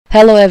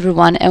Hello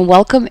everyone and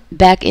welcome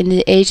back in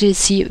the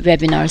AGC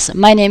webinars.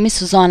 My name is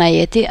Suzana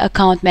Yeti,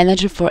 Account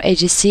Manager for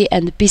AGC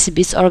and the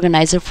PCB's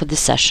organizer for this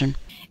session.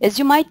 As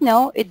you might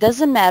know, it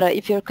doesn't matter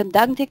if you're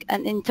conducting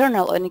an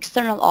internal or an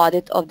external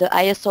audit of the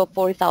ISO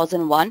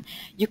 40001,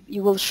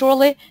 you will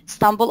surely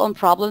stumble on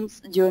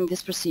problems during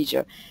this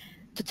procedure.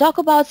 To talk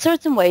about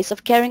certain ways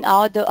of carrying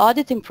out the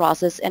auditing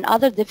process and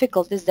other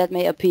difficulties that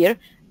may appear,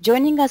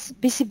 joining us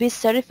PCB's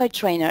certified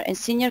trainer and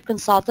senior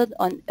consultant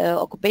on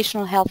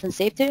occupational health and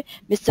safety,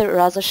 Mr.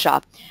 Raza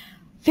Shah.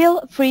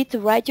 Feel free to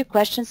write your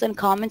questions and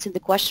comments in the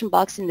question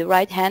box in the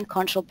right-hand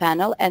control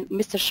panel, and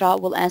Mr. Shah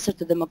will answer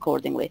to them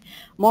accordingly.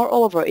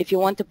 Moreover, if you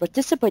want to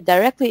participate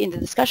directly in the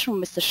discussion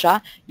with Mr. Shah,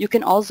 you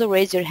can also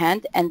raise your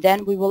hand and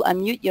then we will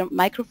unmute your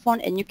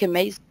microphone and you can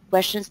make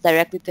questions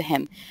directly to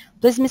him.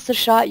 Please, Mr.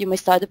 Shah, you may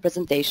start the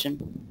presentation.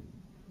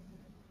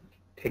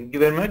 Thank you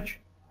very much.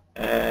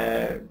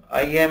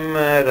 I am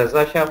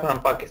Raza Shah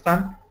from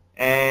Pakistan,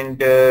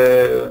 and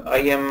I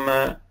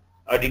am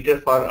auditor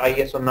for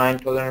ISO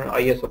 9000,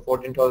 ISO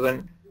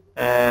 14000,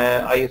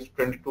 ISO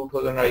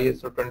 22000,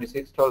 ISO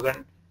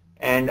 26000,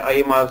 and I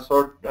am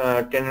also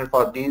trainer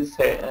for these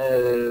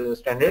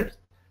standards,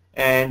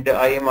 and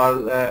I am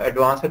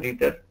advanced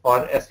auditor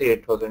for SA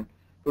 8000.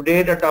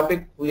 Today the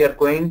topic we are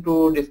going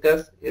to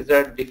discuss is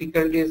the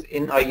difficulties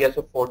in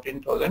ISO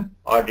 14000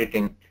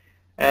 auditing.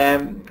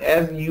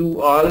 As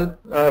you all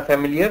are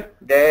familiar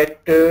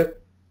that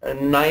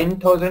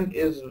 9000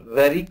 is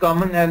very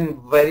common and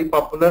very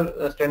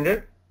popular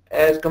standard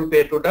as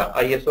compared to the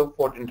ISO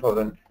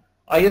 14000.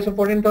 ISO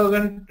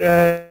 14000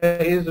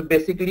 is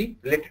basically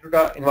related to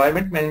the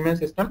environment management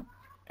system,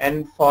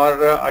 and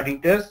for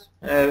auditors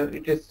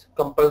it is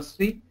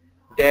compulsory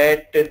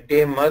that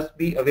they must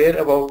be aware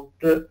about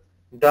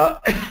the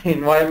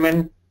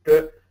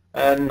environmental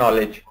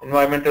knowledge.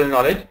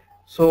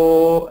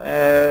 So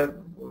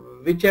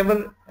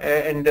whichever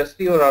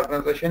industry or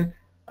organization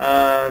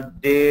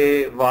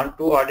they want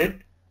to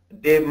audit,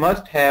 they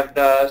must have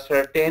the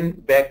certain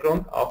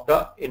background of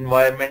the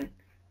environment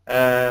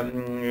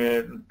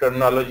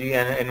terminology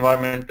and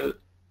environmental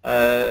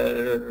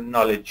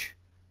knowledge.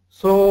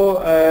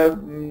 So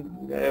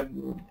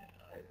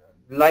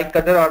like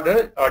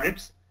other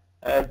audits,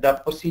 the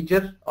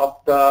procedure of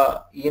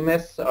the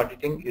EMS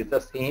auditing is the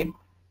same,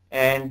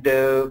 and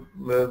the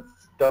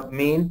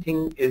main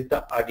thing is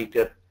the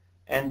auditor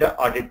and the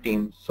audit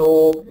team.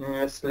 So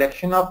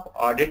selection of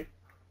audit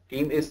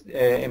team is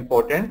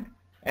important,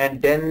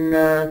 and then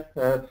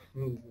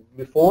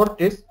before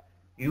this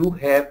you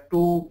have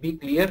to be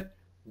clear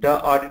the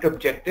audit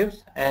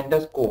objectives and the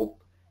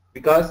scope,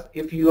 because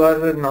if you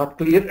are not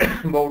clear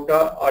about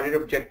the audit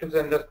objectives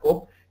and the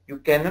scope, you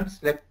cannot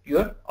select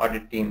your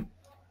audit team.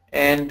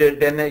 And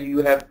then you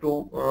have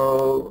to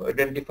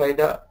identify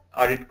the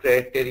audit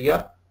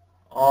criteria,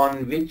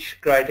 on which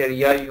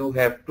criteria you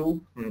have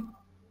to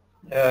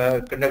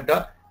conduct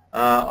the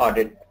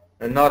audit.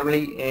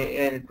 Normally,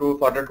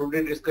 for the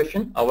today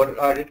discussion, our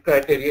audit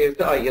criteria is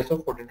the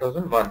ISO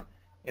 14001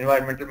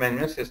 Environmental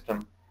Management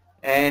System.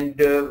 And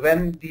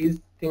when these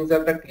things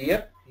are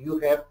clear, you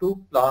have to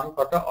plan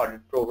for the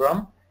audit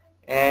program,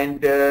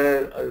 and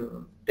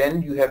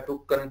then you have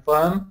to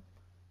confirm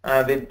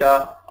with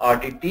the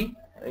auditee,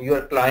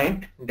 your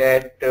client,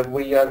 that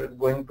we are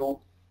going to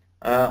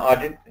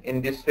audit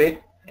in this way.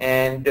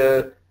 And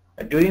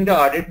during the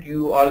audit,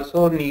 you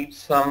also need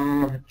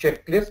some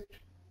checklist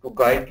to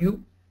guide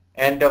you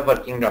and the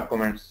working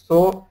documents.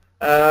 So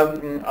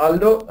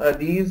although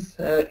these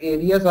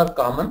areas are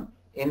common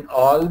in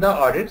all the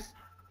audits,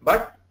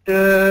 but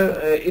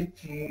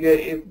if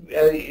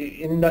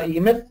in the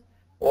EMS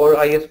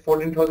or IS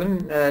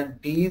 14000,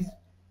 these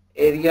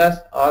areas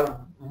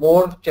are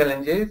more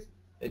challenging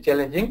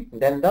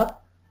than the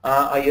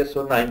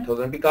ISO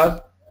 9000,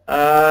 because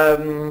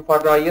for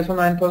the ISO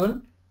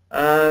 9000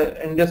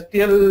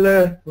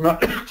 industrial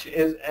knowledge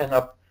is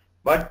enough,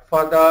 but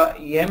for the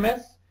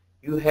EMS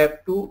you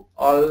have to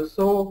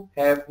also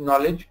have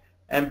knowledge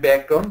and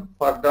background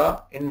for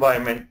the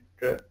environment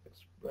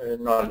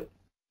knowledge.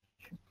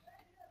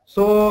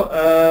 So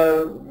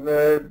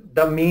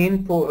the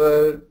main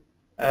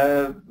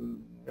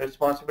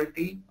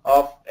responsibility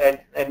of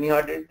any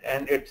audit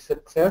and its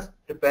success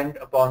depend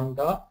upon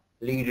the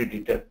lead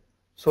auditor.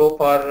 So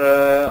for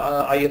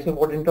ISO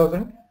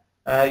 14000,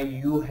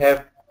 you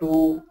have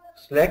to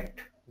select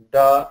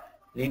the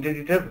lead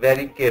auditor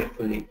very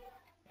carefully,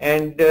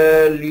 and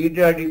lead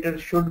auditor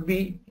should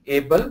be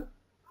able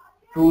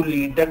to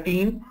lead the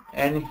team,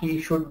 and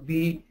he should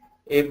be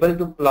able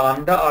to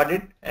plan the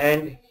audit,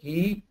 and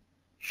he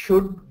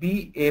should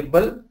be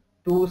able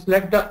to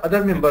select the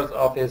other members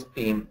of his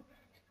team,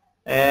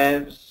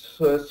 and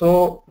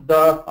so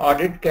the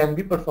audit can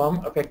be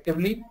performed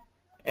effectively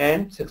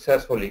and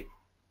successfully.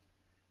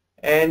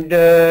 And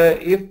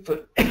if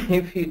the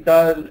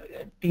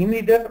team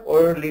leader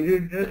or lead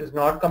leader is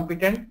not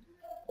competent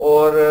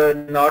or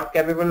not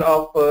capable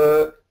of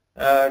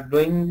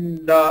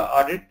doing the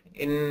audit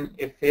in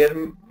a fair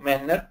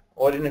manner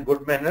or in a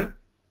good manner,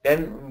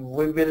 then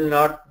we will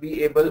not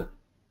be able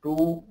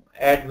to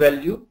add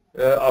value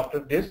after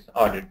this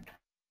audit.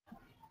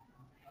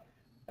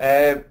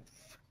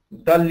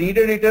 The lead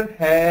editor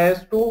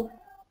has to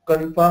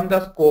confirm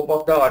the scope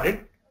of the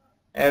audit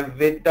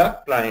with the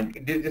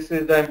client. This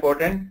is the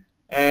important,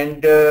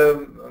 and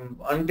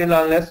until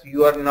unless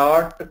you are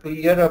not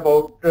clear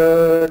about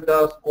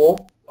the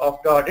scope of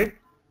the audit,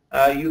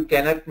 you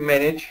cannot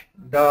manage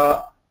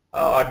the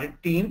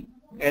audit team,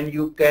 and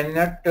you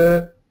cannot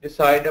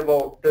decide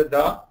about the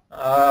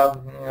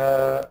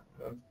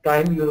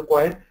time you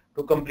require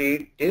to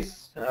complete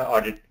this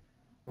audit.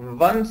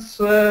 Once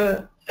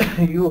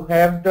you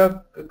have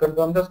the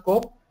confirm the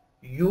scope,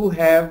 you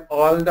have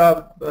all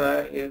the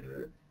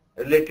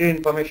related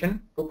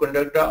information to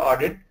conduct the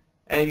audit,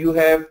 and you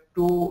have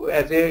to,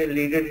 as a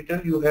lead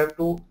editor, you have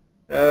to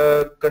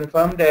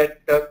confirm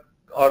that the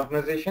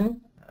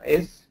organization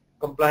is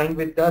complying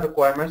with the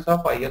requirements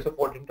of ISO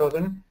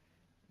 14000,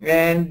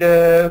 and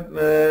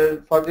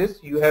for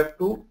this you have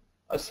to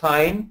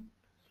assign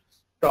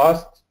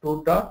tasks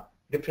to the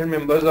different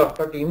members of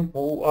the team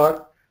who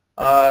are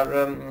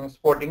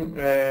supporting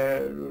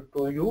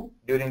to you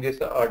during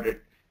this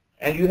audit.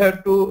 And you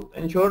have to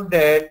ensure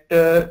that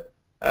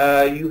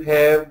you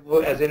have,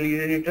 as a lead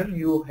editor,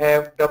 you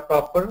have the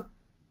proper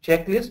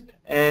checklist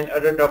and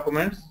other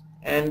documents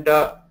and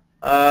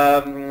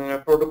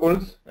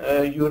protocols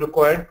you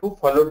require to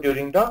follow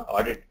during the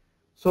audit.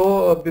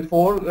 So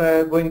before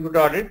going to the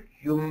audit,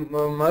 you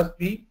must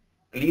be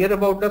clear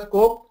about the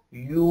scope,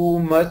 you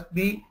must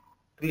be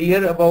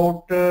clear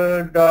about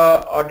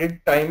the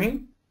audit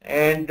timing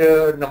and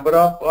number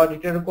of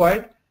auditor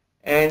required,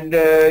 and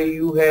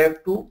you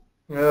have to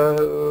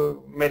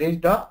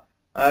manage the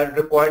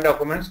required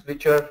documents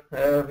which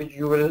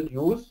you will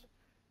use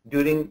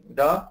during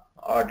the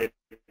audit.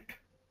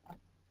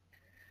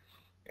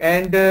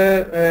 And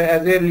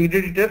as a lead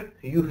editor,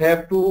 you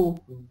have to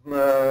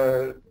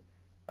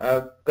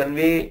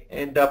convey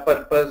the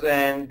purpose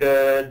and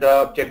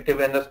the objective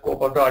and the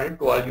scope of the audit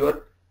to all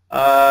your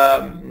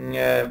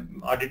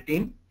audit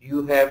team.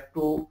 You have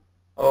to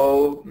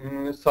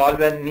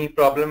solve any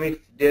problem if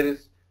there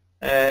is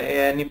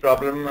any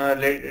problem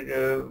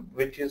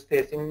which is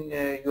facing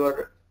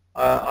your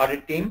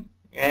audit team,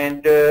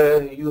 and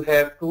you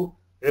have to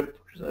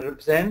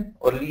represent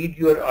or lead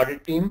your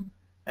audit team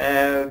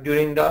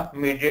during the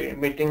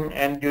meeting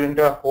and during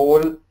the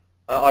whole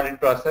audit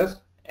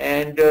process,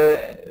 and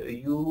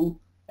you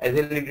as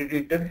a lead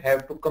editor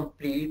have to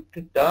complete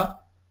the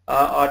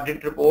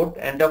audit report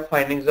and the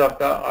findings of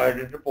the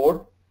audit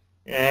report,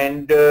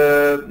 and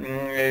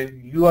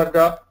you are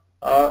the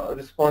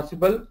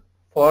responsible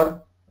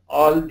for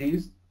all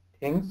these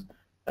things,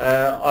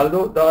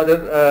 although the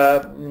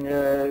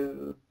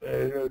other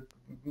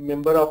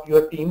member of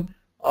your team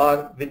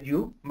are with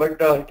you,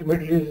 but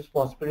ultimately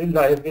responsibility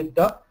lies with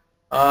the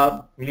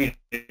lead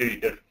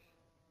editor.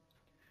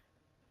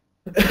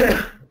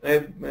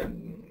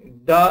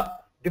 The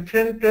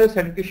different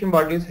certification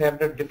bodies have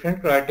the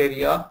different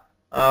criteria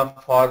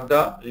for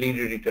the lead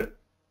editor.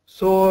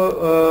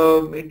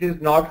 So it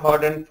is not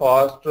hard and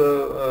fast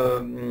for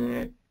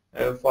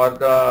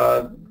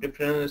the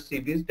different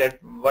CVs that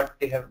what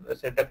they have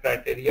set the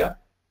criteria,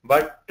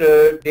 but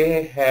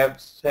they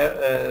have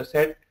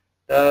set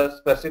the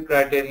specific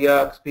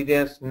criteria,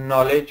 experience,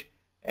 knowledge,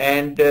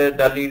 and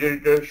the lead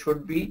editor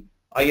should be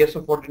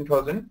ISO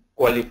 14000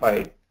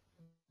 qualified.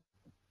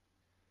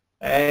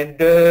 And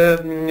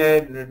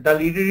the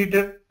lead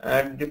editor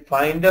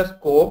define the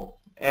scope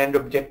and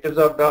objectives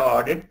of the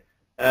audit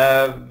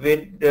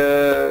with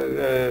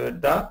the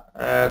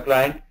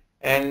client,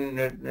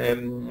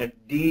 and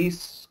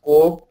these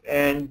scope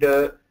and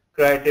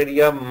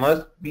criteria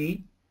must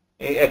be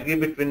agree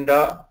between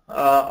the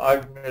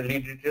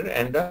lead editor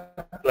and the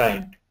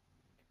client.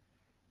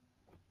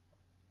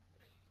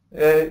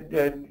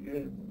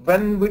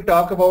 When we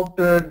talk about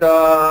the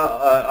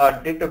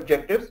audit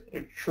objectives,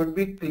 it should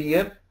be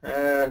clear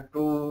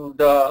to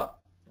the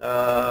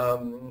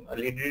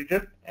lead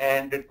editor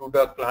and to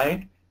the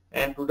client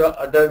and to the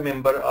other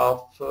member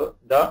of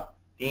the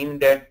team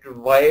that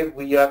why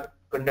we are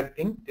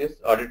conducting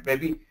this audit.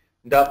 Maybe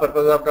the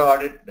purpose of the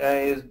audit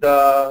is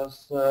the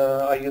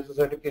ISO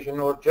certification,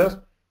 or just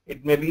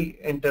it may be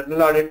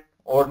internal audit,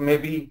 or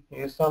maybe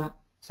some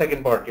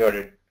second party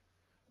audit.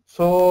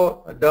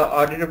 So the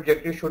audit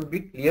objective should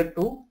be clear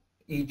to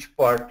each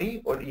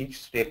party or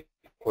each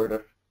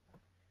stakeholder.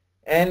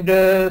 And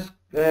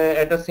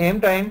at the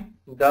same time,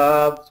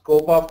 the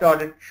scope of the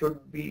audit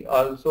should be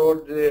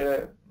also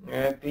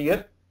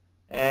clear,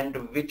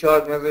 and which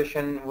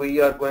organization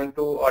we are going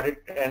to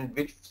audit and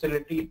which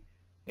facility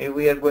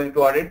we are going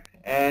to audit,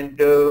 and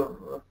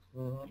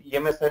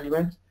EMS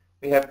elements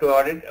we have to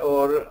audit,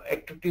 or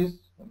activities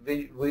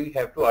we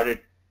have to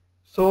audit.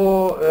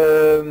 So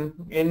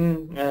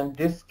in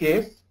this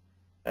case,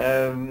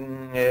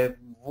 the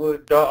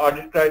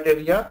audit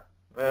criteria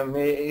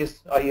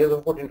is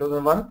ISO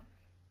 14001,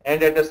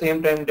 and at the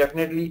same time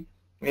definitely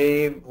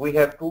we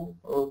have to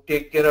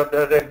take care of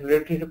the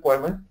regulatory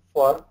requirement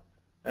for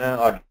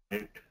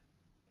audit.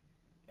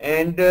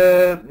 And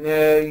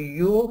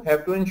you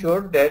have to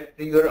ensure that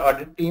your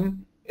audit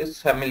team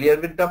is familiar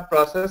with the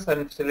process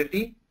and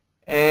facility,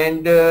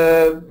 and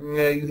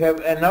you have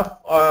enough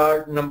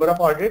number of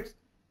audits,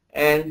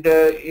 and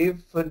if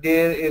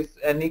there is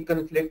any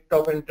conflict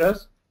of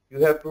interest,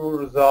 you have to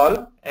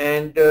resolve,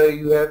 and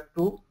you have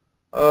to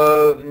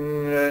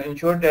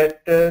ensure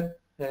that the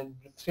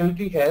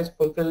facility has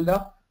fulfilled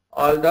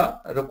all the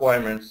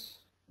requirements.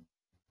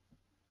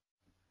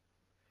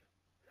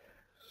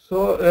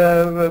 So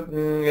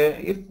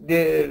if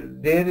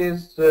there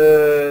is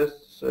a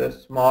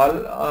small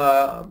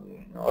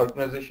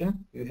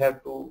organization, you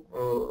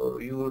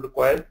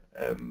require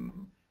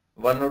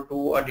one or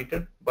two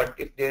auditors. But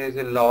if there is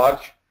a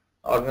large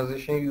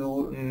organization,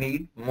 you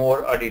need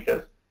more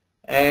auditors.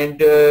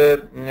 And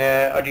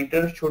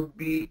auditors should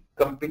be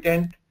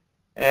competent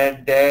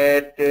and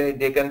that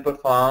they can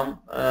perform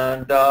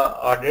the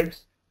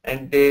audits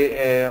and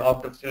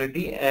of the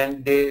facility,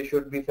 and they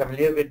should be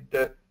familiar with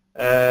the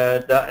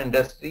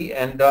industry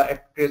and the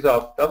activities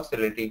of the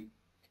facility.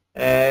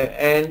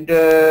 And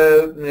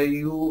if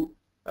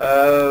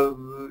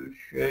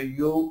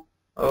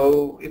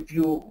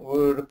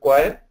you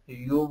require,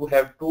 you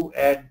have to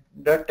add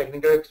the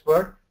technical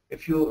expert.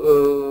 If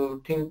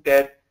you think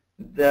that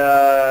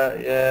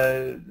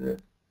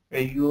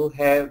you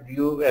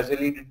as a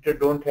leader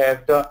don't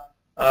have the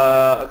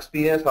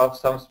experience of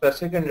some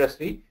specific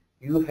industry,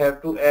 you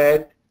have to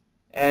add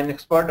an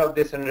expert of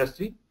this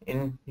industry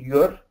in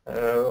your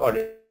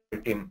audit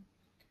team.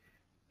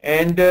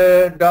 And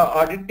the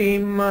audit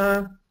team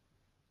have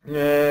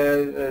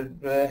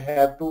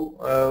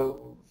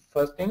to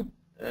first thing,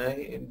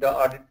 the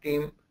audit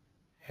team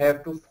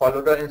have to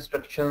follow the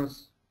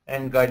instructions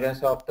and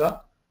guidance of the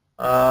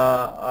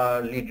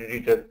lead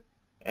auditor,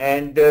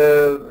 and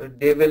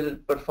they will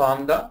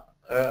perform the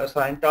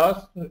assigned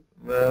task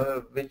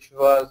which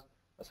was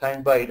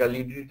assigned by the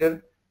lead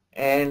auditor,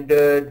 and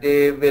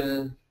they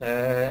will,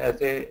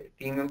 as a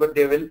team member,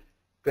 they will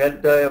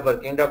create the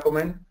working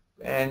document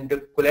and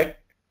collect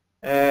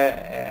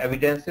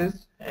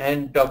evidences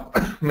and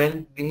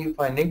document the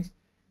findings,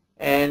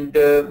 and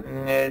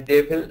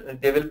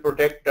they will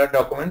protect the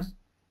documents,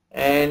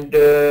 and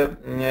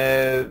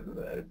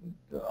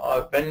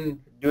when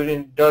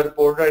during the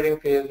report writing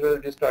phase will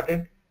be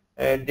started,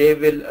 they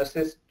will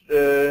assist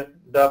the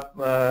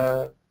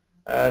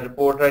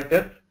report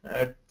writer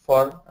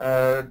for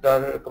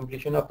the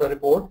completion of the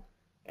report,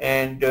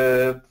 and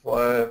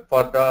for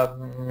the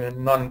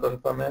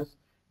non-conformance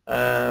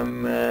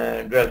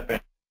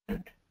development.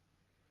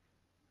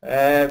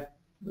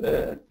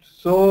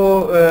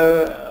 So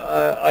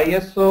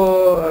ISO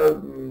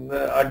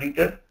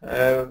auditor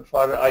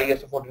for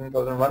ISO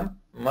 14001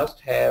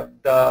 must have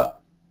the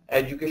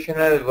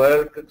educational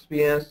work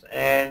experience,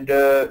 and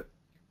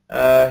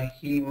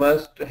he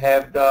must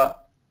have the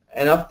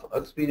enough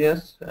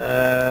experience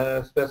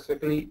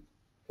specifically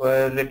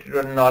related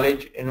to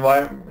knowledge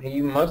environment.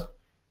 He must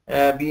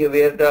be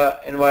aware the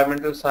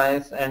environmental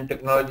science and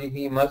technology.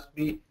 He must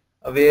be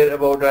aware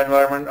about the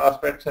environment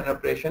aspects and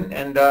operation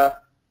and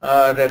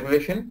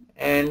regulation,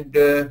 and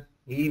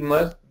he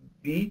must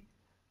be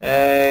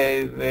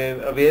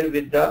aware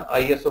with the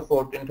ISO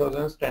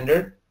 14000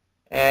 standard,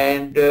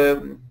 and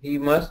he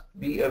must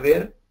be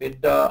aware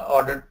with the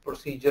audit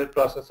procedure,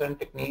 process and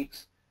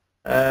techniques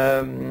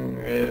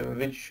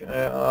which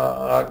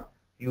are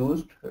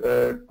used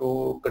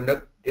to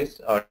conduct this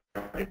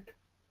audit.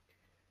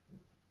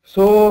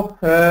 So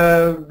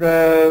the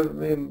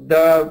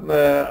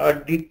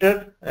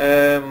auditor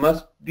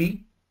must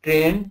be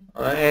trained,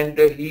 and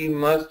he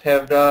must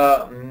have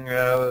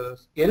the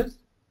skills,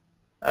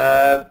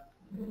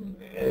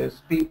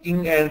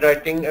 speaking and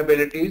writing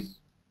abilities.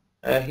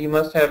 He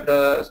must have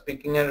the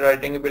speaking and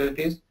writing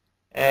abilities,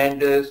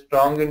 and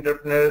strong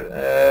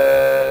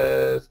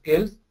entrepreneurial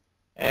skills,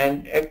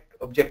 and act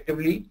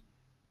objectively,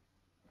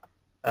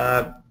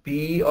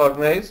 be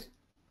organized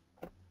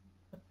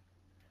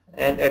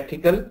and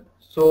ethical.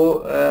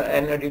 So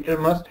an auditor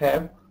must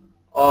have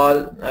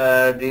all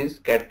these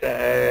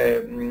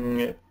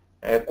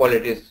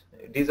qualities.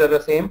 These are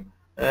the same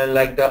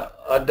like the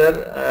other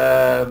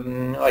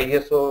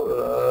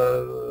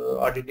ISO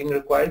auditing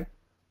required,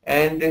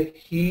 and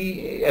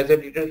he, as a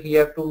auditor, he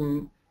have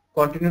to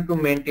continue to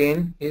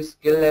maintain his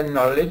skill and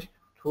knowledge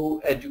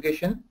through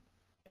education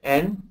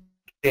and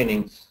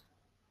trainings.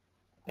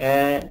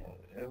 And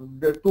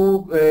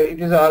it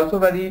is also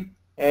very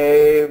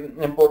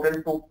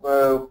important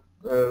to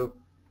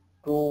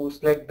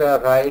select the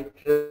right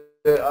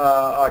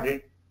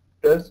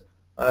auditors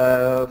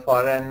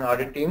for an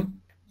audit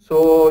team.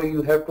 So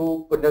you have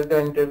to conduct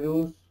the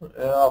interviews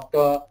of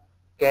the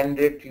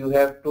candidate. You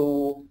have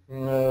to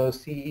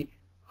see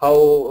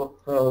how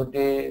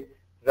they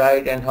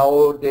write and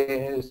how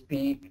they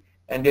speak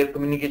and their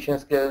communication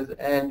skills,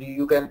 and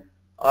you can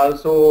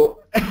also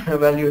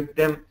evaluate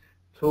them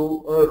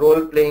through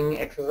role-playing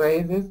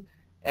exercises,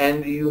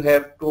 and you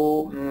have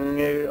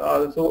to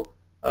also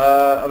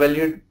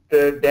evaluate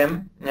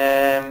them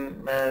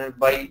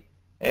by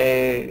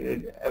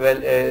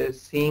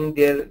seeing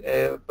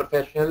their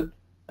professional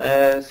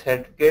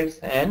certificates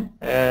and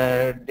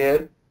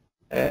their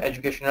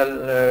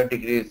educational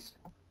degrees.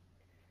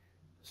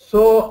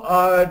 So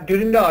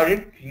during the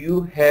audit,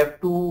 you have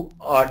to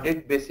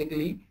audit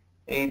basically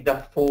in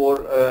the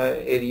four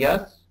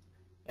areas,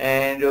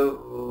 and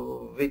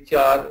which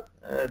are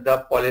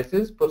the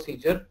policies,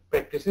 procedure,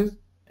 practices,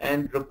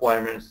 and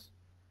requirements.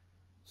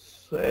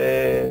 So,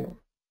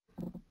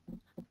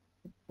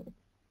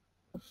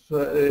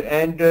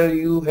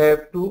 you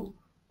have to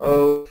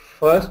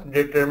first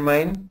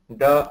determine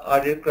the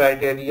audit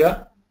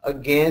criteria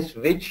against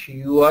which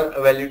you are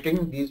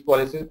evaluating these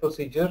policies,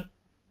 procedure,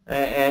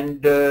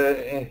 and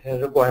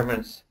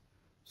requirements.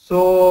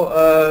 So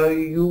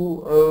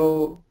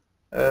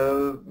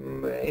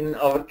in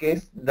our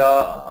case, the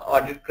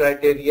audit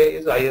criteria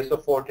is ISO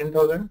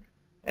 14000,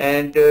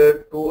 and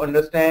to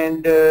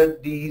understand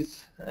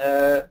these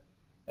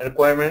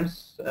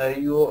requirements,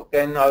 you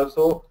can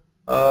also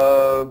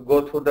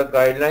go through the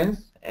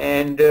guidelines,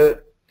 and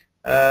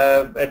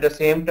at the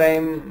same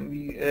time,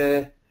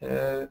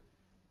 the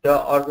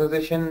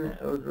organization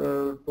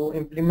to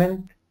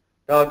implement,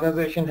 the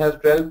organization has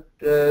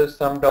developed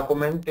some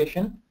documents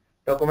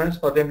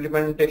for the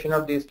implementation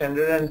of these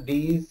standards, and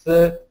these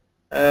are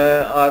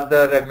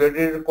the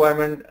regulatory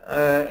requirement,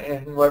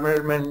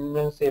 environmental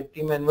management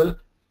safety manual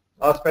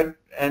aspect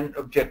and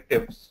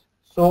objectives.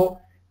 So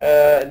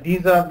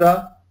these are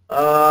the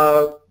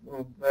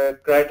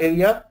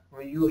criteria.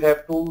 You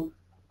have to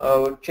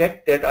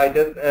check that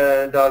either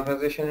the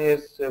organization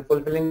is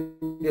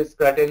fulfilling this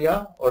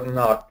criteria or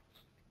not.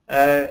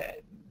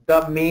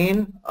 The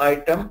main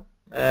item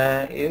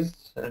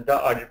is the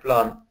audit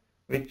plan,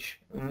 which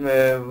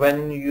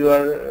when you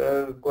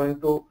are going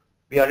to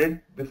be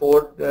audited,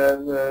 before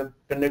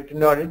conducting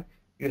the audit,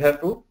 you have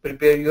to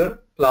prepare your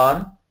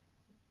plan,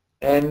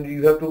 and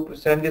you have to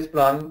send this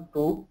plan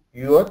to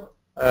your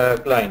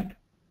client.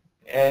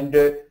 And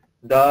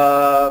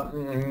the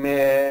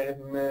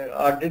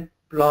audit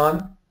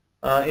plan,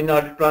 in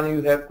audit plan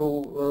you have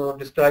to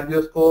describe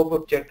your scope,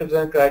 objectives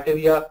and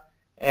criteria,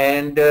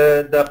 and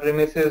the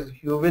premises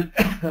you will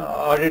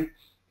audit,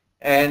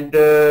 and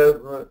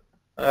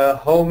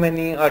how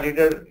many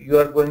auditor you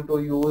are going to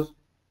use,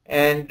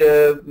 and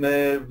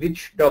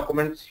which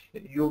documents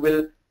you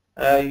will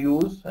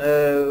use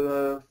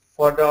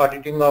for the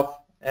auditing of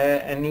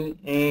any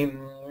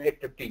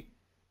activity.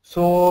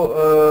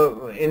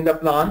 So in the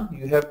plan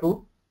you have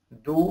to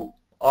do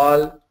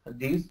all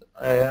these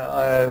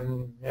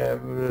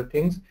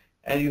things,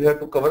 and you have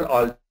to cover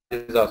all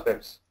these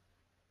aspects.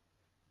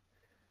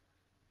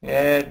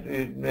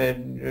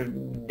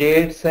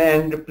 Dates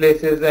and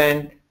places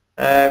and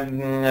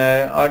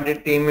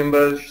audit team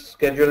members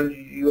schedule,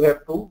 you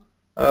have to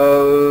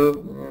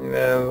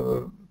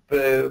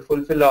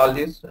fulfill all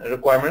these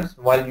requirements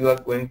while you are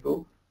going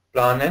to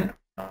plan and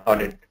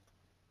audit.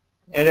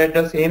 And at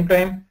the same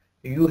time,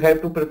 you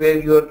have to prepare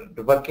your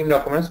working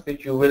documents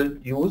which you will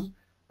use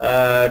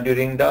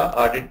during the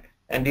audit,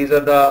 and these are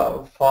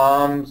the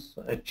forms,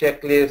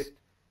 checklist,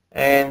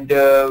 and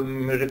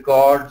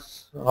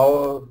records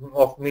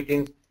of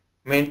meetings.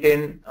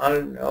 Maintain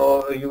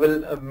you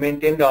will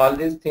maintain all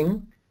these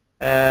things,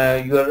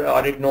 your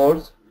audit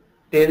notes,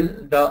 till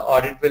the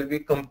audit will be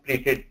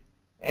completed,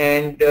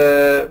 and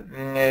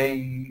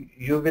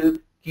you will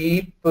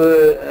keep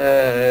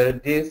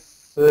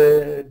these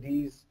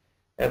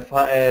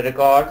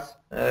records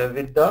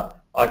with the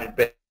audit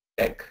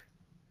bag.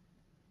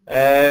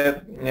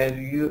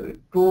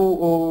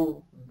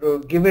 To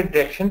give a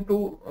direction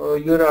to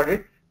your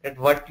audit that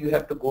what you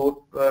have to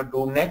go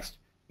do next,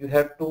 you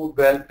have to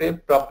develop a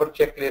proper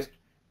checklist.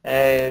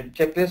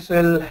 Checklist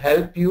will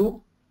help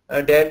you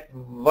that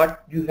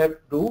what you have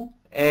to do,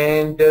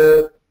 and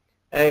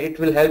it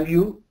will help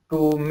you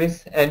to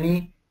miss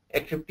any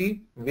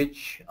activity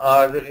which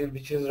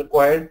is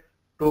required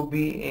to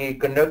be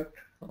conducted,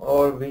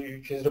 or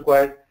which is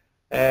required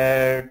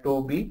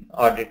to be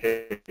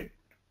audited.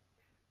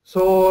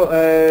 So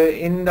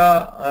in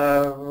the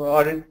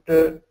audit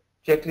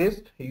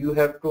checklist, you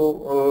have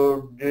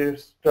to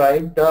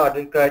describe the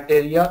audit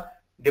criteria,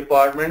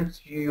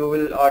 departments you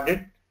will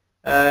audit,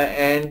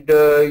 and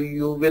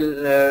you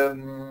will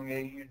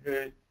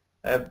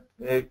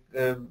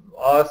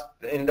ask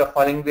in the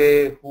following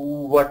way: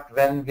 who, what,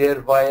 when,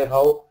 where, why,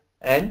 how,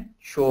 and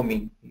show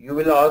me. You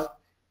will ask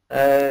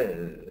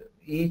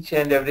each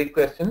and every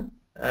question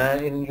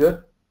in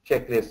your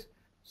checklist.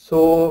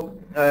 So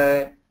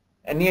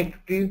any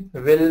activity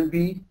will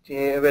be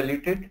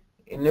evaluated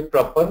in a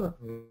proper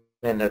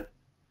manner.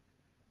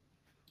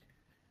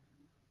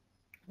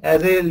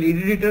 As a lead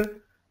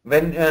editor,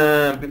 when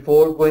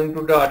before going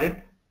to the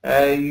audit,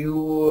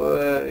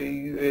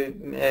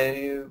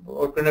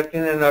 or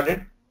conducting an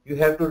audit, you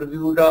have to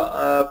review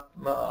the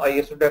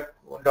ISO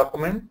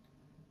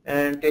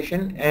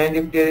documentation, and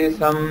if there is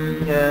some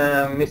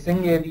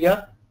missing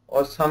area,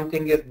 or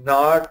something is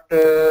not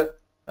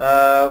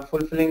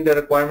fulfilling the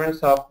requirements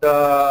of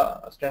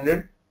the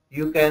standard,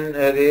 you can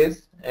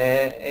raise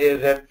a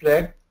red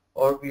flag,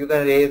 or you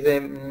can raise a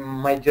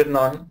major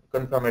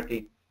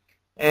non-conformity.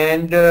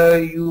 And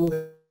you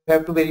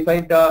have to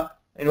verify the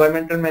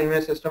environmental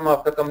management system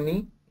of the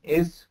company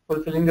is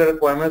fulfilling the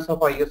requirements of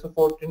ISO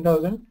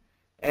 14000,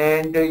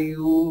 and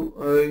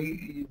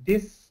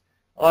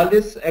all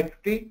this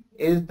activity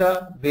is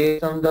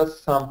based on the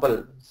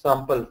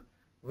sample.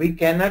 We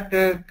cannot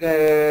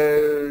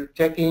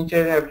check each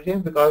and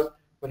everything because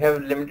we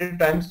have limited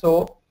time,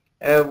 so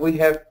we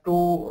have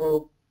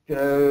to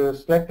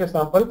select a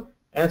sample,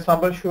 and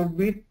sample should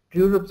be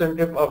true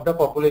representative of the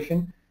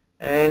population,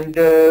 and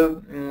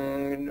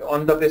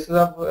on the basis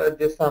of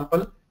this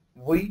sample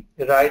we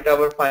write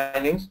our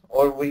findings,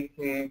 or we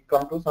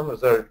come to some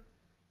result.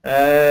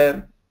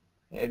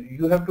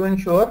 You have to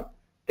ensure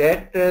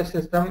that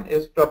system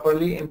is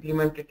properly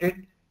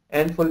implemented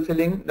and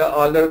fulfilling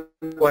all the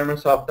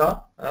requirements of the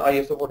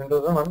ISO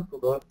 14001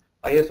 to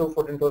ISO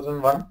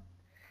 14001.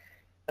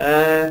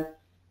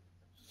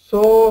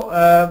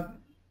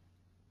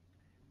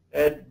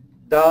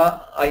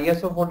 The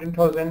ISO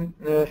 14000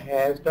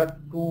 has the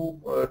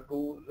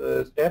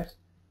two steps.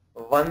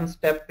 One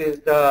step is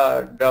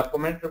the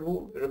document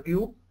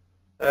review,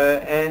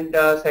 and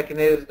second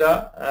is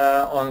the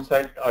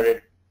on-site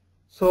audit.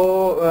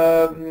 So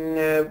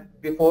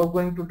before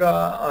going to the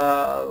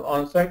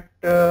on-site,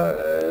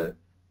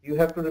 you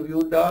have to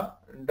review the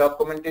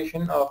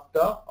documentation of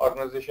the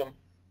organization.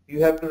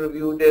 You have to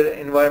review their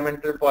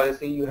environmental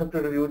policy. You have to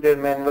review their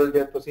manual,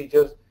 their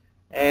procedures,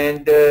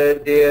 and their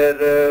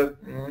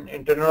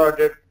internal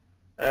audit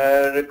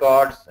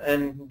records,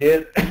 and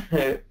their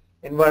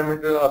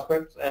environmental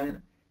aspects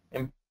and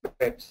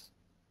impacts.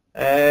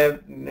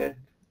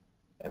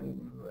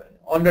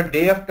 On the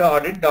day of the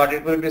audit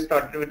will be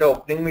started with the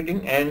opening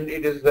meeting, and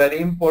it is very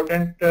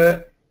important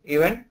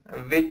event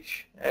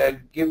which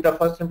give the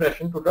first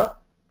impression to the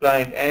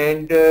client.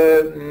 And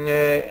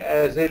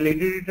as a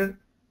lead editor,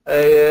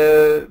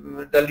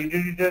 the lead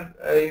editor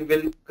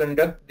will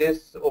conduct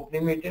this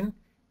opening meeting.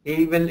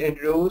 He will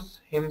introduce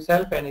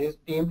himself and his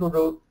team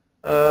to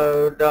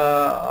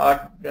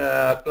the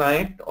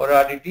client or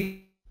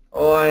RDT,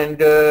 and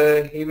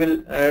he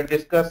will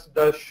discuss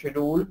the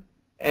schedule,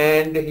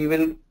 and he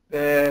will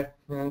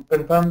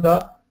confirm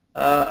the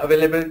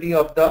availability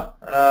of the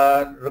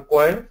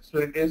required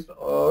facilities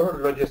or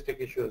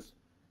logistic issues.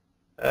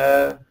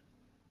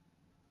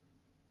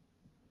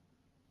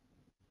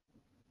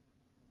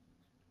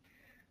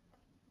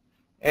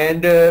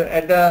 And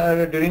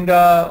during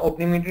the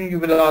opening meeting, you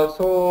will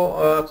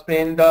also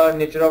explain the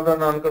nature of the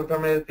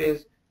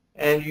non-conformities,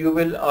 and you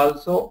will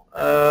also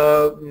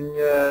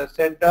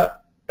set the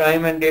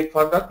time and date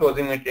for the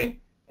closing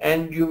meeting.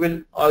 And you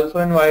will also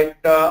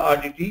invite the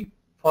RDT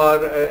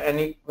for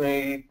any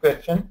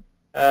question.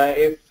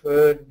 If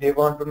they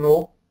want to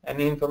know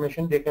any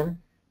information, they can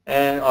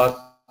ask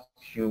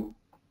you.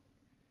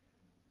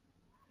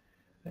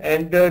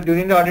 And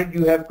during the audit,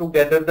 you have to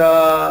gather the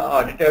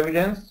audit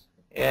evidence,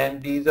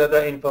 and these are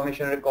the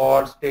information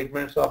records,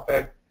 statements of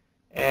fact,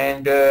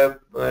 and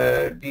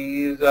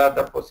these are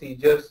the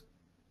procedures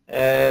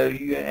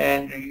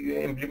and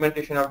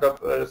implementation of the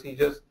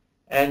procedures,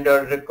 and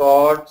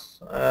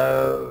records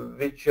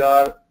which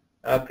are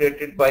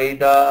created by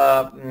the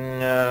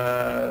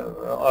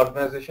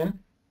organization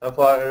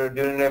for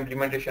during the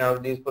implementation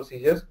of these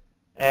procedures.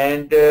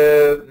 And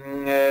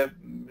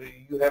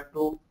you have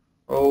to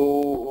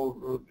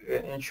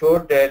ensure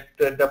that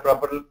the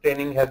proper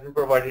training has been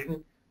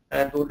provided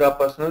to the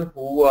personnel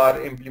who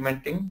are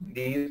implementing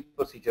these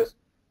procedures.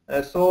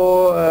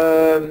 So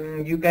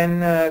you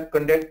can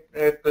collect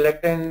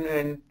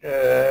evidence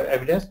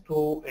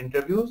through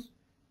interviews,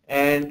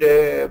 and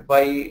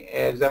by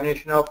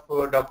examination of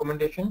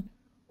documentation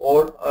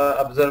or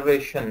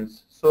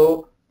observations.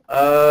 So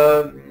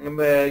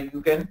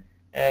you can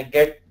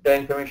get the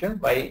information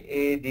by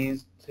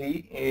these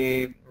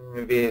three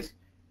ways.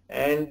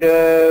 And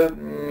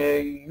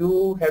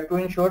you have to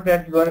ensure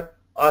that you are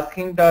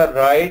asking the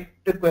right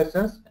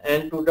questions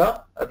and to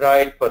the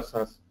right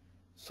persons.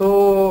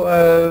 So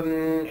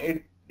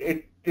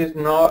it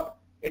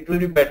will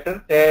be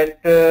better that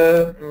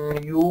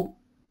you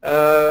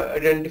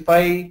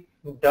identify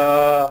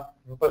the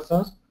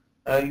persons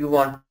you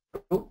want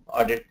to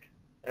audit,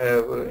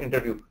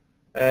 interview.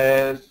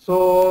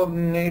 So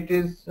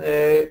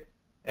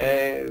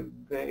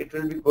it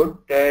will be good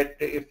that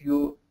if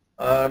you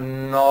do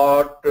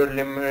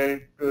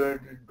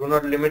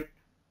not limit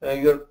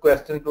your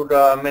question to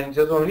the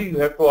managers only, you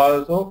have to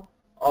also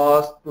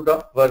ask to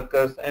the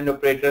workers and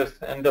operators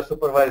and the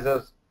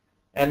supervisors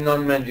and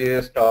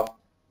non-managerial staff.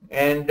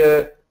 And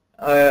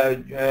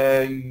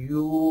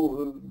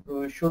you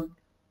should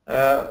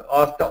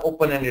ask the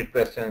open-ended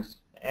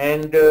questions,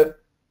 and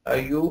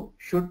you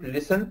should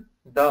listen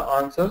the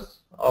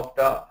answers of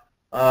the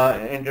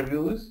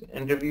interviewees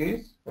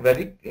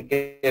very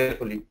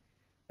carefully.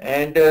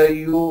 And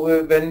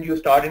when you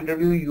start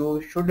interview,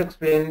 you should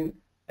explain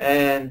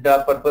and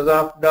the purpose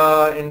of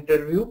the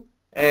interview,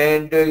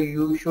 and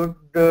you should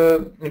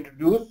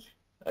introduce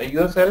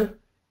yourself,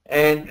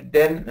 and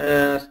then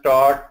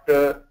start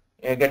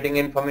getting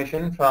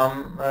information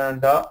from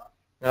the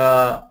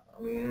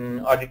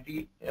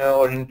auditee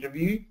or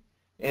interviewee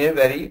in a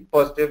very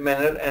positive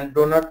manner, and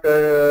do not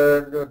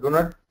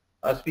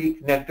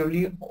speak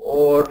negatively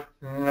or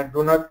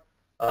do not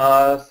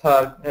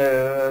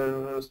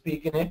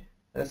speak in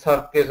a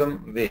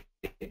sarcasm way.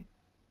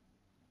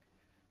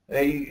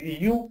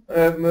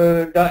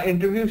 The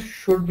interview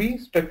should be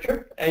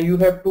structured, and you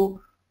have to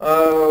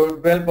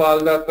develop all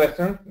the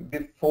questions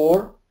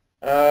before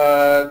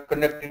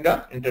conducting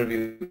the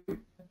interview.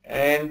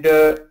 And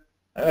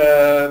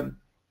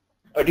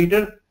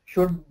auditor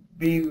should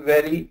be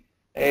very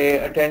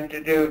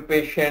attentive,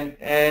 patient,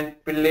 and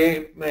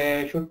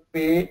should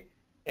pay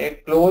a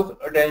close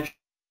attention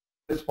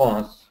to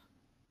response.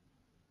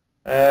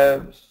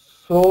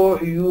 So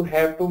you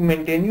have to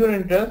maintain your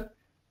interest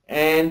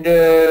and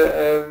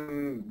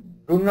do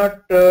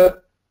not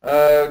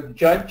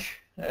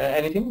judge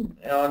anything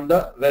on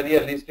the very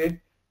early stage.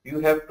 You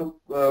have to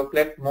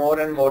collect more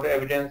and more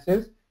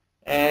evidences,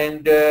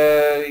 and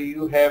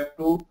you have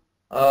to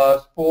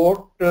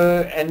support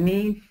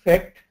any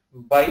fact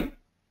by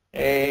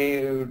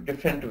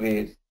different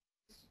ways.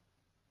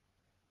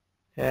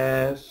 You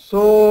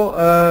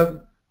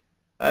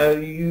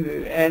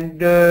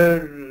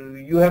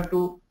have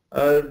to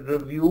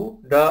review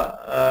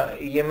the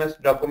EMS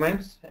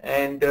documents,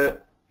 and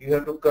you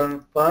have to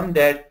confirm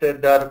that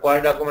the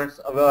required documents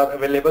are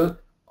available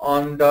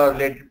on the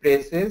related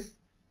places,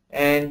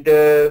 and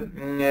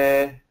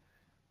the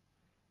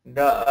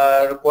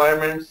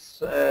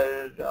requirements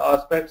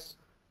aspects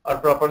are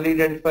properly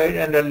identified,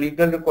 and the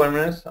legal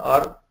requirements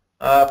are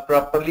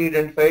properly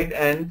identified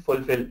and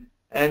fulfilled,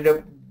 and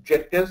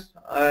objectives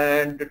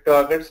and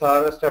targets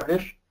are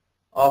established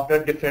of the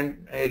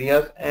different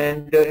areas,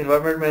 and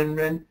environment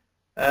management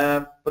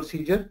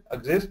procedure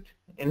exists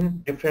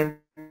in different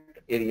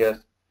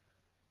areas.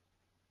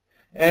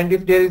 And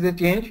if there is a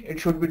change, it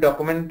should be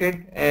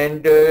documented,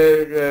 and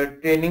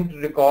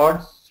training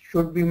records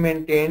should be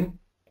maintained,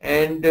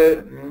 and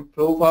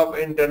proof of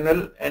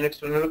internal and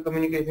external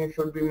communication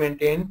should be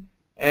maintained,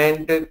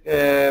 and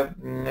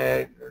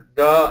the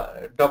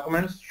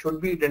documents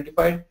should be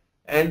identified,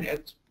 and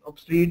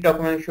obsolete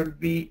documents should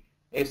be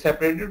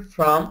separated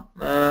from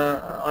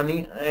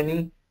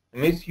any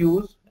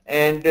misuse,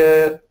 and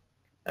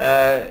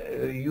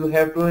you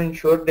have to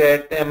ensure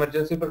that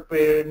emergency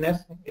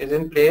preparedness is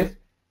in place,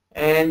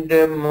 and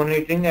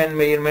monitoring and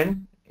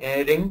measurement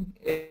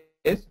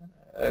is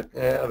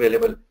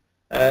available.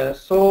 You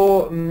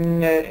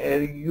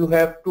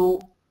have to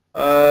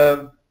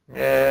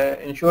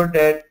ensure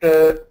that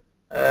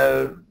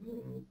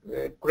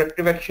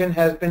corrective action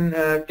has been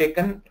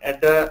taken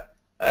at the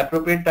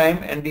appropriate time,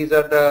 and these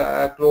are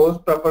the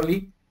closed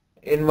properly.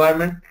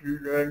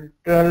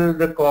 Environmental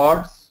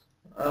records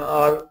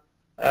are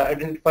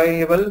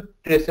identifiable,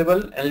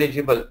 traceable, and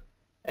legible,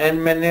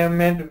 and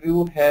management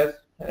review has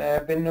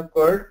been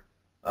occurred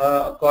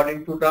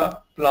according to the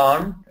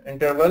planned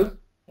intervals,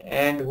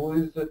 and who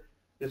is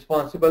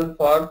responsible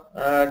for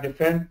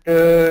different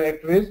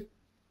activities,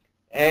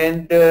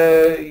 and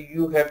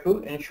you have to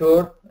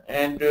ensure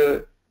and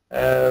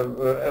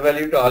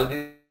evaluate all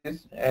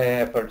these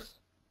efforts.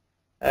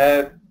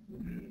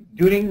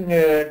 During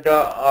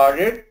the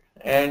audit,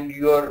 and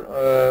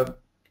your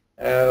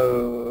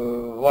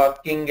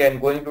working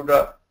and going to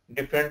the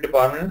different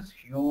departments,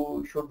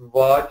 you should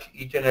watch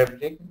each and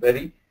everything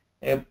very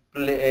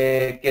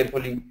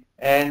carefully,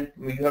 and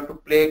you have to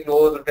pay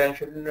close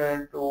attention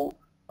to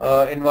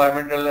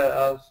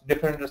environmental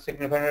different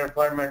significant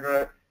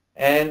environmental,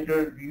 and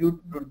you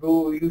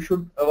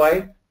should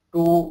avoid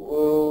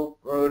to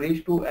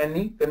reach to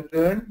any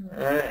conclusion.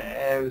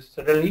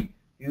 Suddenly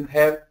you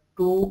have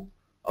to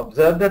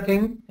observe the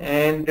thing,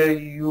 and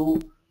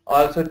you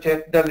also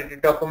check the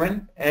related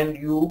document, and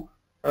you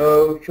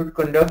should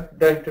conduct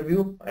the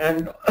interview,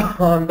 and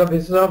on the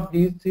basis of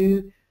these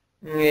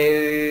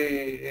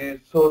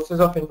sources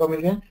of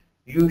information,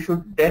 you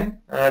should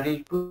then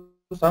reach to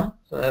some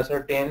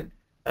certain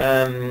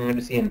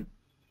decision.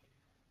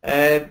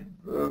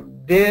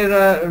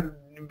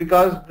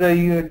 Because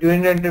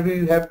during the interview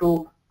you have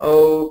to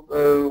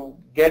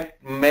get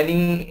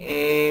many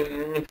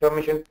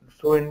information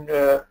through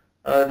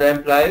the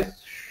employees,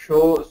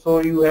 so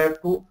you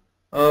have to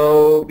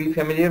be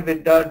familiar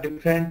with the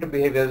different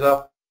behaviors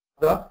of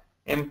the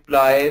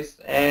employees,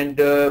 and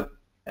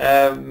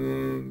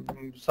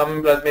some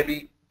employees may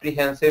be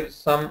apprehensive,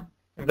 some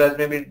employees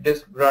may be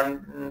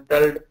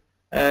disgruntled,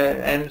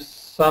 and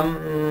some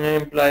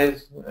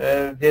employees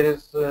there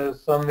is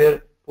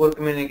somewhere poor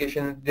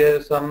communication, there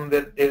is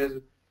somewhere there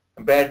is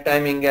bad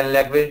timing and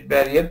language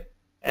barrier,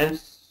 and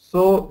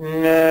so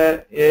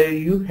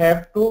you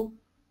have to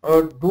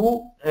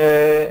do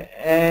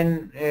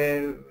an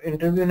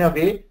interview in a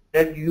way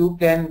that you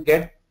can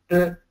get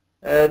the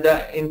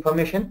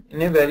information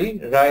in a very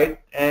right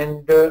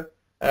and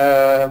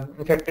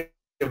effective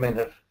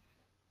manner.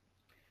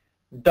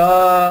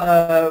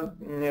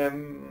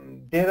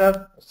 There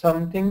are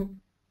something,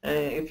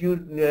 if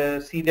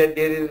you see that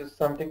there is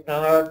something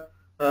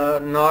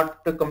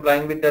not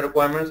complying with the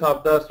requirements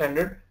of the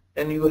standard,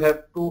 then you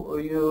have to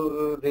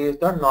raise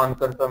the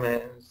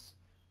non-conformance.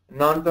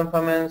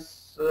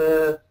 Non-conformance,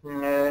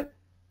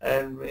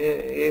 and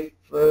if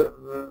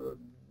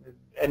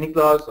any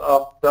clause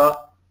of the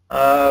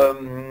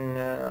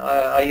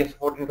IS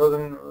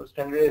 14000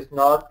 standard is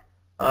not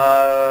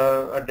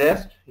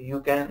addressed, you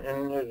can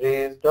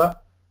raise the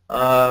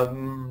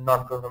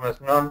non-conformance.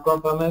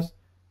 Non-conformance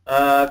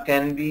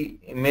can be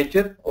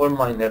major or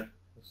minor.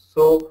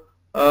 So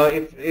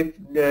if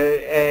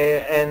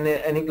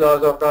any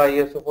clause of the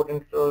ISO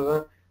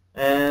 14000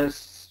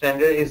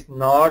 standard is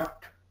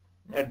not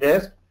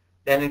addressed,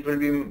 then it will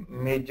be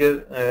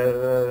major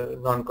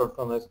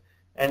non-conformance.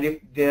 And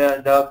if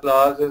the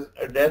clause is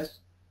addressed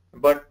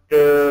but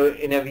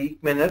in a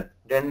weak manner,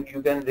 then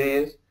you can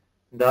raise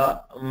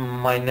the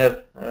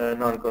minor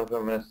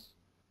non-conformance.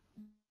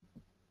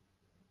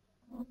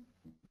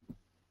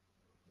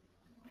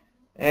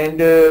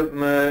 And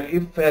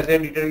if as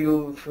an editor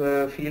you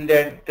feel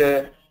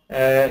that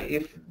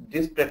if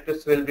this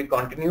practice will be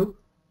continued,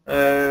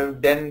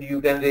 then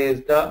you can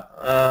raise the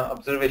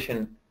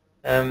observation.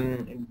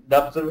 The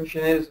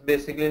observation is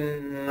basically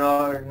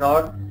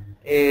not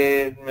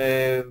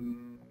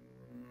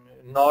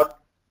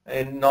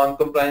a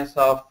non-compliance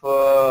of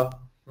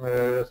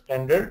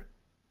standard,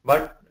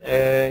 but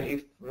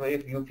if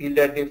you feel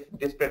that if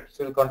this practice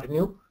will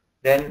continue,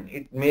 then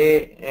it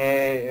may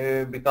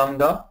become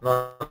the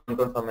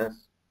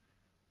non-conformance.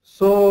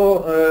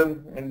 So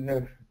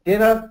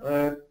there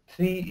are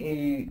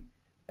three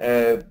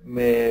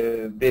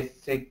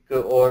basic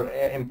or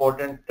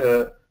important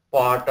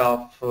part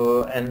of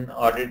an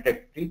audit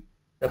activity.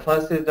 The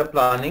first is the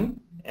planning,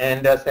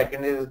 and the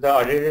second is the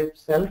audit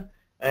itself,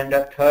 and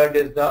the third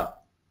is the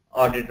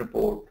audit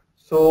report.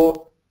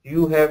 So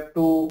you have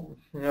to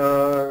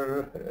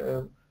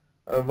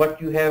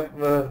what you have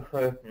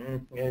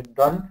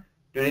done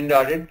during the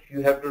audit,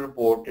 you have to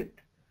report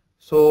it.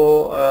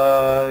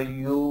 So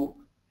you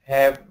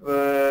have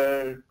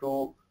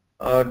to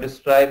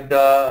describe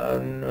the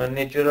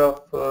nature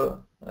of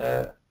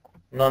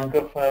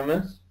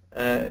non-conformance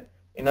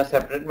in a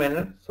separate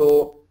manner.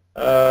 So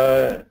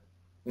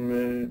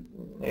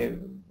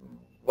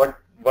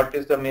what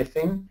is the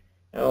missing,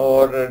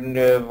 or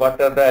what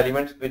are the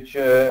elements which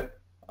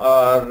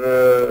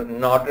are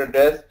not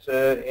addressed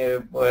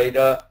by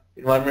the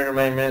environmental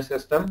management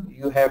system,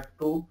 you have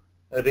to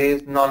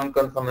raise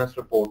non-conformance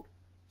report.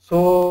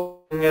 So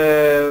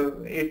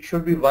it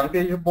should be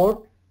one-page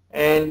report,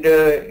 and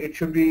it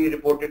should be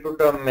reported to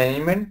the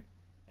management,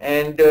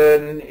 and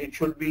it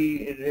should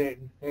be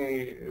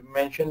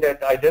mentioned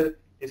that either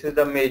this is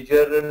the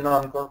major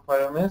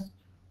non-conformance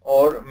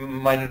or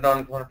minor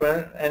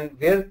non-conformance, and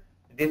where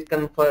this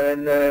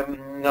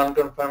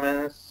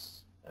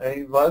non-conformance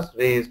was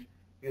raised,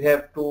 you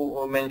have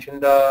to mention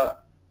the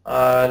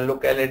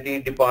locality,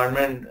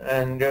 department,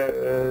 and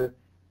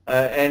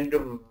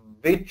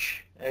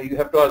which you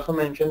have to also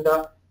mention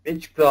the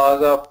which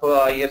clause of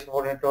IS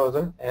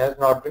 14000 has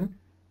not been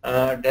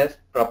addressed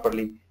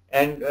properly,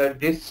 and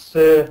this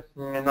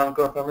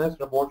non-conformance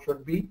report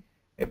should be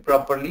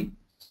properly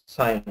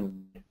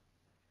signed.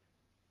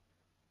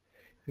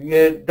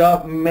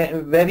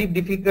 The very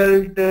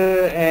difficult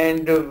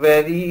and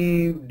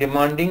very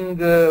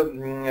demanding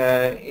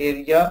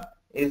area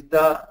is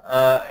the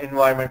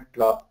environment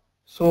law.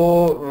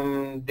 So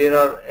there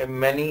are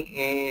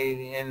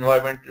many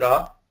environment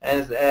law,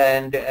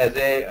 and as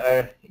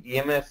a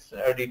EMS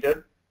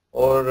auditor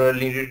or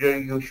lead editor,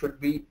 you should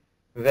be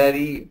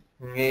very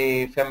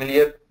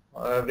familiar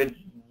with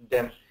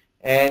them.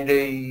 And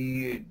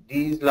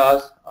these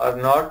laws are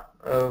not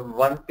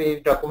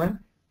one-page document.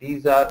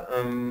 These are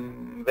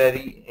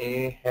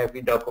very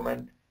heavy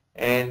document,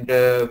 and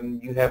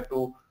you have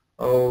to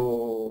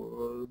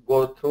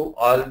go through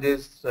all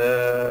these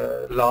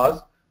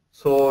laws,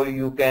 so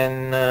you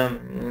can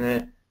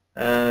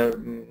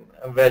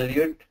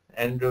evaluate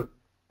and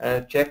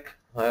check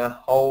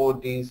how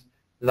these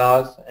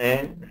laws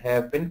and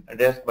have been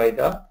addressed by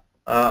the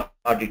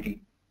auditee.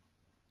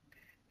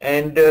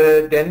 And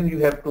then you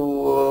have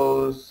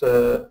to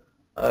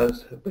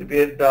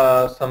prepare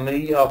the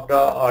summary of the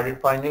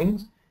audit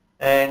findings,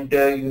 and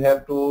you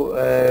have to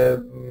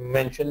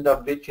mention the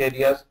which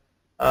areas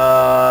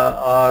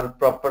are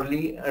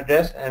properly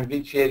addressed and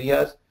which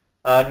areas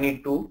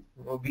need to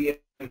be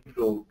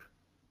improved.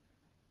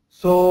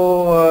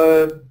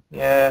 So you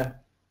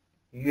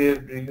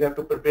have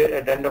to prepare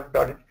at the end of the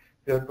audit,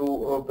 you have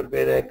to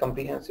prepare a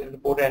comprehensive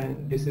report,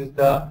 and this is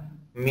the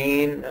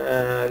main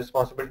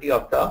responsibility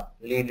of the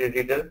lead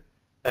editor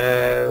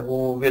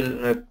who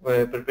will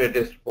prepare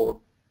this report.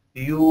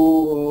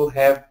 You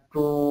have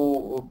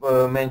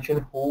to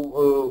mention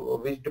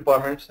which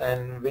departments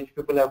and which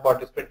people have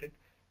participated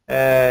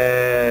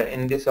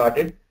in this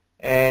audit,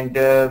 and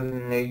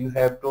you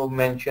have to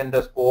mention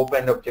the scope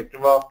and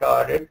objective of the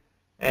audit,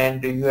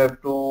 and you have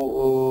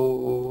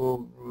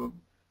to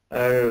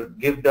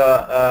give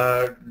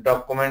the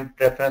document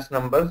reference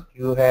numbers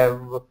you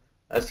have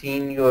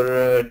seen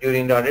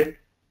during the audit,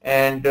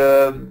 and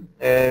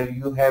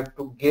you have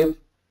to give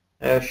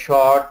a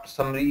short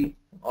summary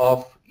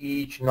of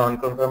each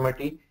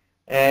non-conformity,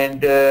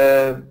 and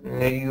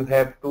you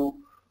have to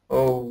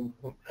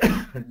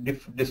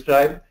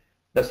describe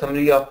the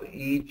summary of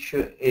each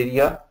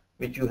area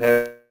which you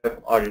have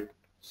audit.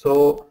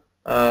 So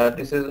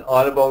this is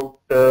all about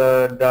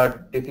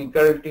the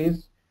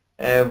difficulties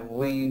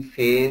we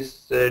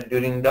face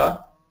during the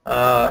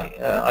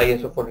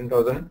ISO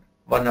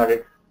 14001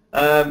 audit.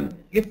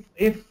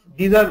 If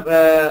these are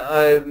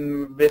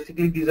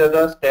basically these are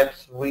the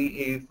steps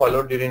we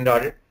follow during the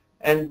audit,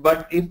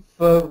 but if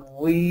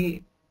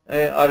we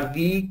are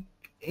weak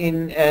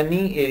in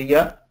any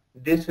area,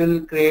 this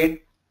will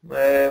create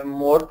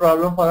more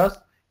problem for us,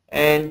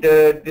 and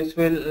this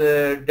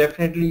will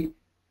definitely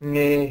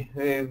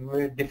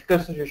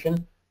difficult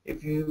situation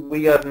if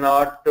we are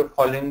not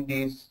following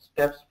these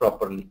steps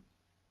properly.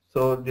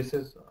 So this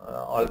is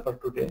all for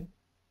today.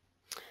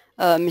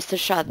 Mr.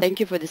 Shah, thank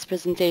you for this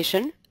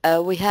presentation.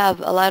 We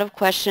have a lot of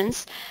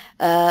questions,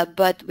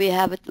 but we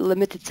have a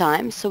limited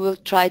time, so we'll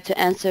try to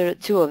answer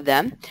two of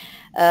them.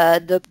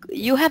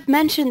 You have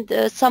mentioned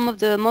some of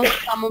the most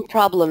common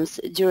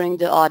problems during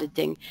the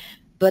auditing,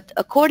 but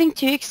according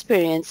to your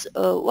experience,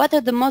 what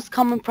are the most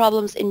common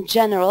problems in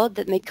general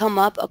that may come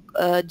up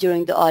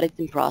during the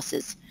auditing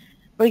process?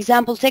 For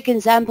example, take an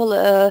example,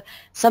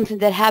 something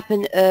that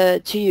happened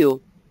to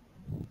you.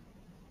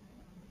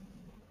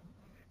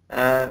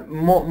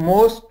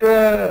 Most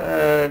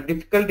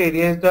difficult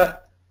area is the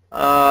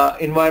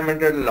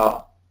environmental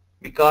law,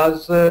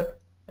 because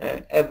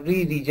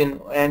every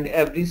region and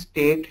every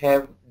state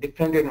have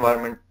different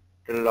environmental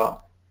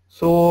law.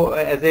 So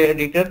as an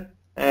editor,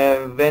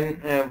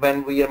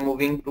 when we are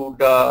moving to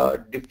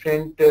the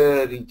different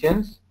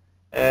regions,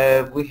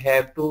 we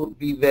have to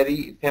be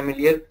very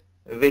familiar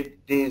with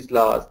these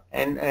laws,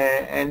 and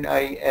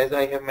as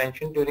I have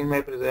mentioned during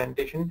my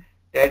presentation,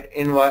 that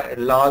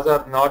laws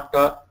are not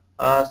the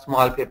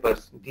small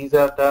papers. These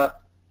are the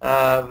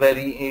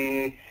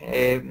very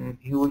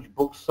huge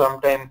books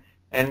sometimes,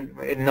 and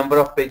a number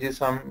of pages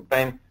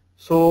sometimes.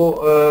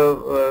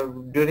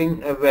 So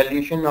during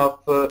evaluation of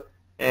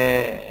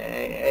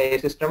a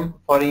system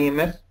for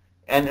EMS,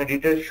 an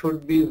editor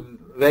should be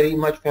very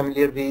much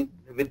familiar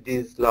with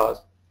these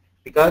laws,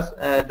 because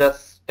the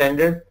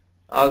standard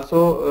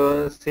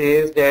also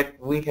says that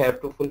we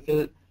have to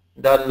fulfill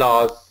the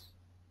laws.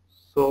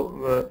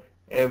 So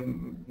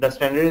the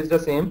standard is the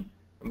same,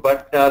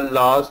 but the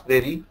laws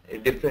vary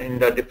different in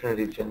the different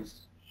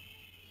regions.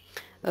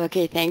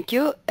 Okay, thank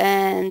you.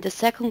 And the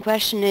second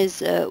question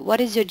is,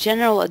 what is your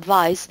general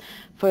advice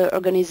for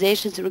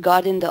organizations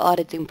regarding the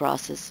auditing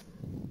process?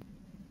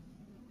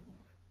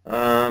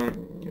 The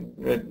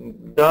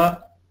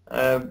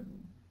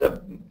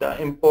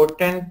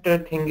important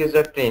thing is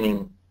the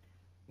training.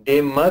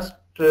 They must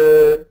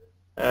train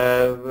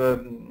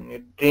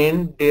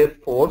their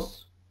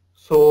force,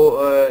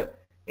 so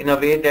in a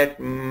way that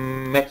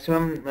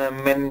maximum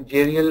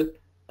managerial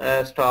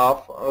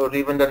staff or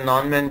even the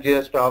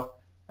non-managerial staff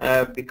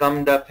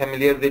become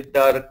familiar with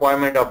the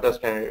requirement of the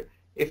standard.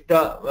 If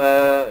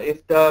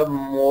the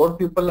more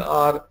people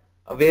are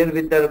aware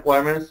with the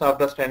requirements of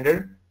the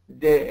standard,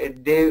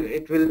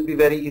 it will be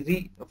very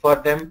easy for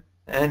them,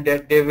 and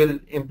that they will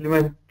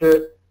implement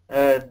the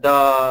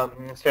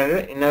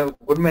standard in a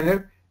good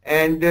manner.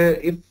 And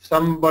if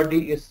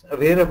somebody is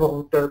aware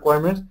about the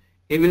requirements,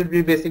 he will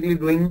be basically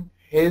doing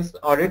his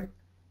audit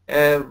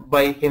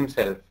by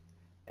himself,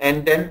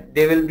 and then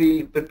they will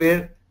be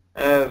prepared,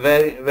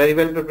 very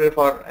well prepared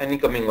for any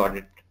coming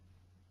audit.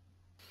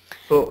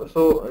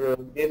 So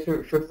they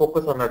should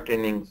focus on our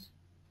trainings.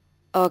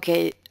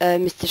 Okay,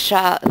 Mr.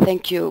 Shah,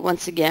 thank you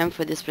once again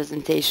for this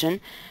presentation.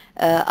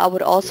 I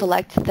would also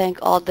like to thank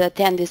all the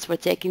attendees for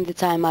taking the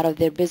time out of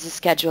their busy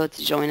schedule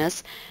to join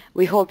us.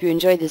 We hope you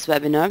enjoyed this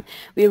webinar.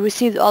 We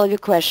received all of your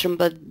questions,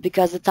 but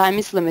because the time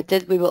is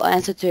limited, we will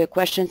answer to your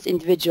questions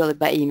individually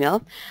by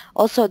email.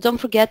 Also, don't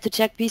forget to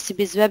check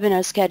PECB's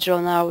webinar schedule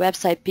on our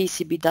website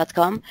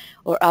pecb.com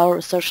or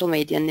our social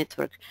media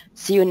network.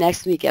 See you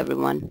next week,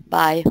 everyone.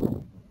 Bye.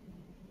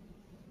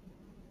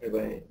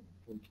 Bye-bye.